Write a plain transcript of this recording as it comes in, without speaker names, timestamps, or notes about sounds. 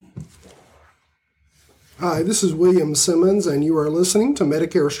Hi, this is William Simmons, and you are listening to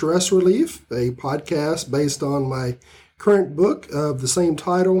Medicare Stress Relief, a podcast based on my current book of the same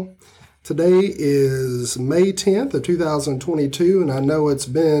title. Today is May 10th of 2022, and I know it's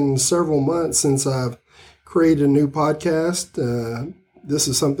been several months since I've created a new podcast. This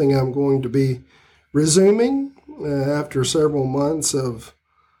is something I'm going to be resuming after several months of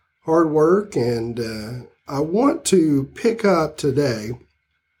hard work, and I want to pick up today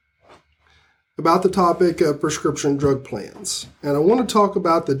about the topic of prescription drug plans. And I want to talk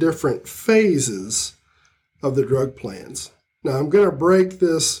about the different phases of the drug plans. Now, I'm going to break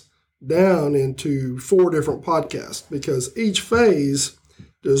this down into 4 different podcasts because each phase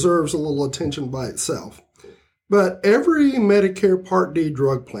deserves a little attention by itself. But every Medicare Part D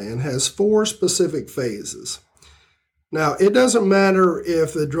drug plan has 4 specific phases. Now, it doesn't matter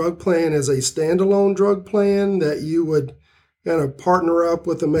if the drug plan is a standalone drug plan that you would kind of partner up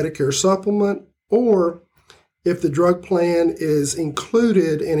with a Medicare supplement, or if the drug plan is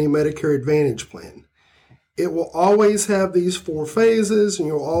included in a Medicare Advantage plan. It will always have these 4 phases, and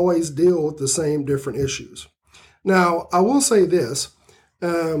you'll always deal with the same different issues. Now, I will say this.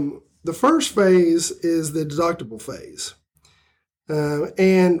 The first phase is the deductible phase.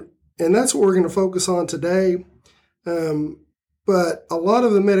 And that's what we're going to focus on today. But a lot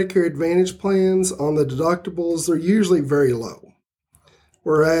of the Medicare Advantage plans on the deductibles, they're usually very low.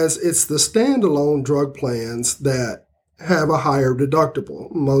 Whereas it's the standalone drug plans that have a higher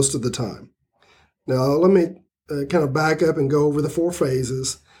deductible most of the time. Now, let me kind of back up and go over the 4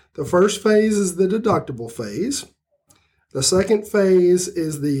 phases. The first phase is the deductible phase. The second phase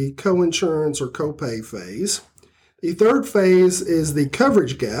is the coinsurance or copay phase. The third phase is the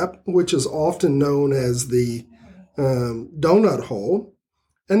coverage gap, which is often known as the donut hole.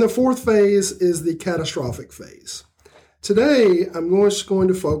 And the fourth phase is the catastrophic phase. Today, I'm just going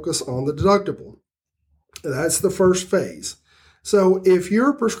to focus on the deductible. That's the first phase. So if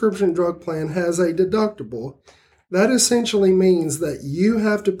your prescription drug plan has a deductible, that essentially means that you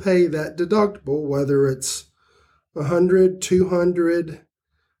have to pay that deductible, whether it's $100, $200,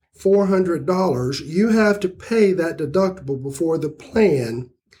 $400, you have to pay that deductible before the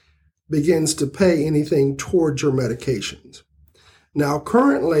plan begins to pay anything towards your medications. Now,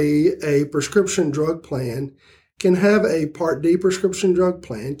 currently, a prescription drug plan can have a Part D prescription drug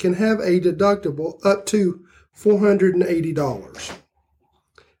plan, can have a deductible up to $480.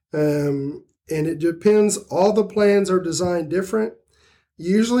 And it depends, all the plans are designed different.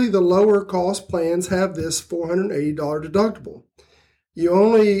 Usually the lower cost plans have this $480 deductible. You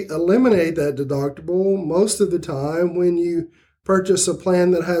only eliminate that deductible most of the time when you purchase a plan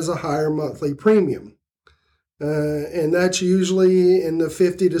that has a higher monthly premium. And that's usually in the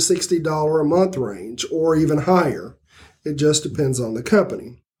 $50 to $60 a month range or even higher. It just depends on the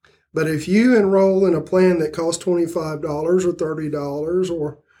company. But if you enroll in a plan that costs $25 or $30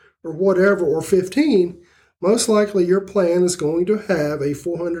 or whatever, or $15, most likely your plan is going to have a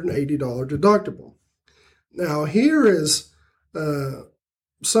 $480 deductible. Now, here is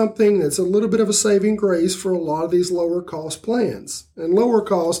something that's a little bit of a saving grace for a lot of these lower cost plans. And lower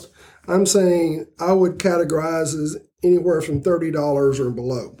cost, I'm saying I would categorize as anywhere from $30 or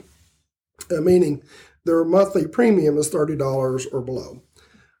below, meaning their monthly premium is $30 or below.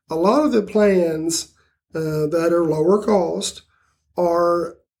 A lot of the plans that are lower cost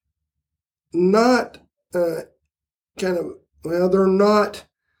are not they're not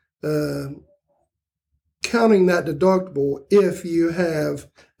counting that deductible if you have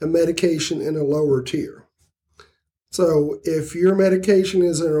a medication in a lower tier. So if your medication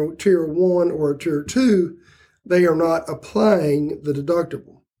is in a tier 1 or a tier 2, they are not applying the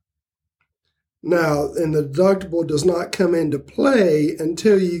deductible. Now, and the deductible does not come into play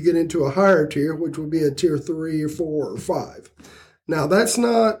until you get into a higher tier, which would be a tier 3 or 4 or 5. Now, that's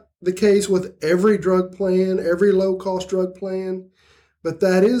not the case with every drug plan, every low-cost drug plan, but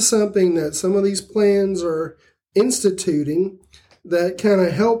that is something that some of these plans are instituting that kind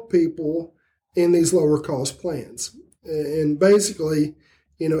of help people in these lower-cost plans. And basically,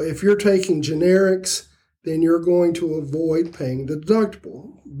 if you're taking generics, then you're going to avoid paying the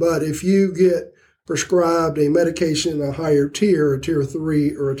deductible. But if you get prescribed a medication in a higher tier, a tier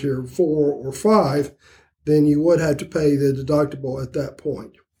 3 or a tier 4 or 5, then you would have to pay the deductible at that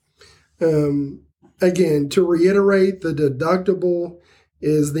point. Again, to reiterate, the deductible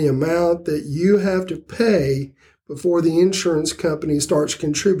is the amount that you have to pay before the insurance company starts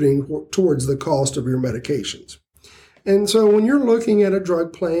contributing towards the cost of your medications. And so when you're looking at a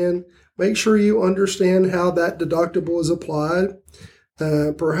drug plan, make sure you understand how that deductible is applied.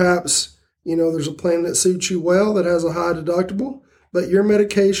 Perhaps, there's a plan that suits you well that has a high deductible, but your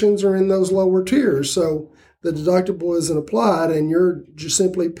medications are in those lower tiers. So the deductible isn't applied and you're just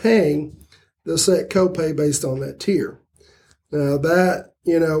simply paying the set copay based on that tier. Now that,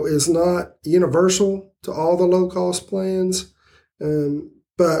 is not universal to all the low-cost plans,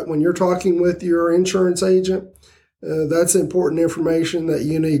 but when you're talking with your insurance agent, that's important information that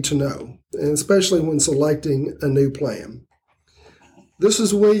you need to know, and especially when selecting a new plan. This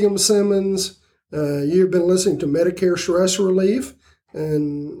is William Simmons. You've been listening to Medicare Stress Relief,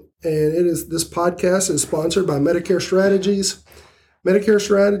 and this podcast is sponsored by Medicare Strategies. Medicare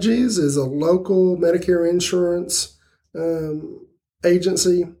Strategies is a local Medicare insurance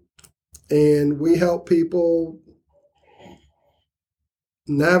agency, and we help people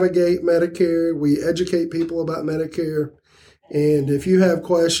navigate Medicare. We educate people about Medicare. And if you have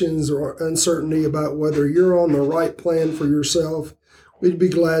questions or uncertainty about whether you're on the right plan for yourself, we'd be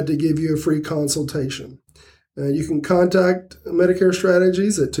glad to give you a free consultation. You can contact Medicare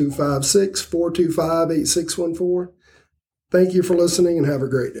Strategies at 256-425-8614. Thank you for listening and have a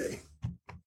great day.